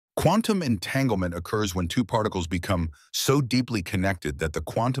Quantum entanglement occurs when two particles become so deeply connected that the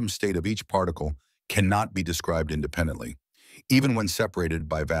quantum state of each particle cannot be described independently, even when separated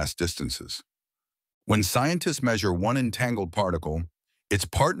by vast distances. When scientists measure one entangled particle, its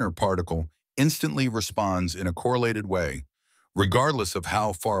partner particle instantly responds in a correlated way, regardless of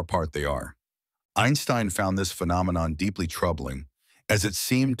how far apart they are. Einstein found this phenomenon deeply troubling, as it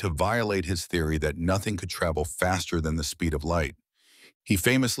seemed to violate his theory that nothing could travel faster than the speed of light. He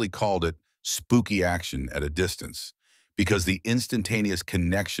famously called it spooky action at a distance, because the instantaneous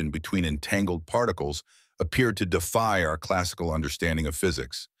connection between entangled particles appeared to defy our classical understanding of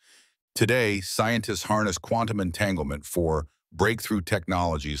physics. Today, scientists harness quantum entanglement for breakthrough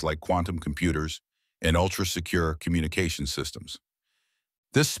technologies like quantum computers and ultra-secure communication systems.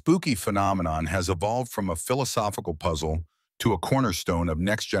 This spooky phenomenon has evolved from a philosophical puzzle to a cornerstone of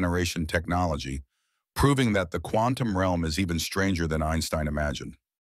next-generation technology, proving that the quantum realm is even stranger than Einstein imagined.